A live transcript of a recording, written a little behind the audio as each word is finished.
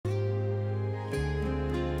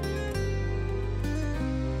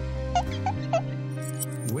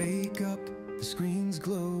screen's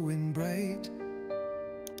glowing bright.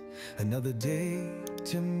 Another day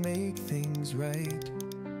to make things right.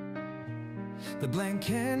 The blank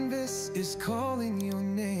canvas is calling your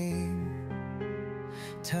name.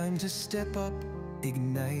 Time to step up,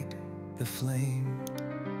 ignite the flame.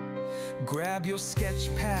 Grab your sketch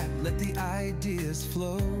pad, let the ideas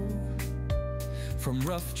flow. From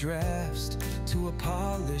rough drafts to a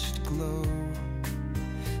polished glow.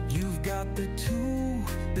 You've got the tool,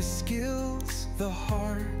 the skills, the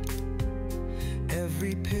heart.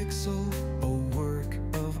 Every pixel a work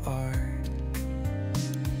of art.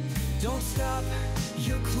 Don't stop,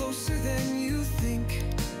 you're closer than you think.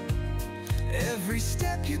 Every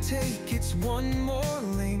step you take, it's one more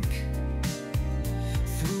link.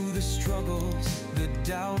 Through the struggles, the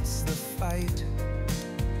doubts, the fight,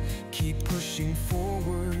 keep pushing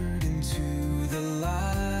forward into the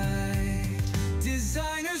light.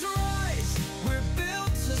 Designers rise, we're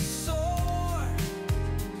built to soar.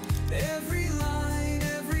 Every line,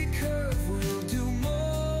 every curve will do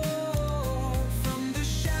more. From the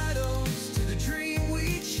shadows to the dream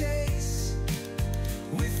we chase,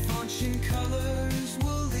 with punching colors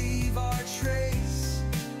we'll leave our trace.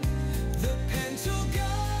 The pen tool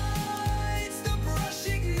guides, the brush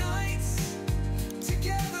ignites.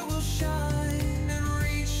 Together we'll shine and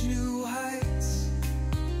reach new heights.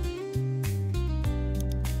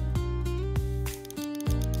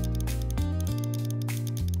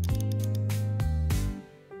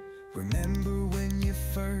 Remember when you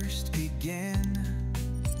first began?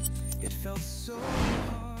 It felt so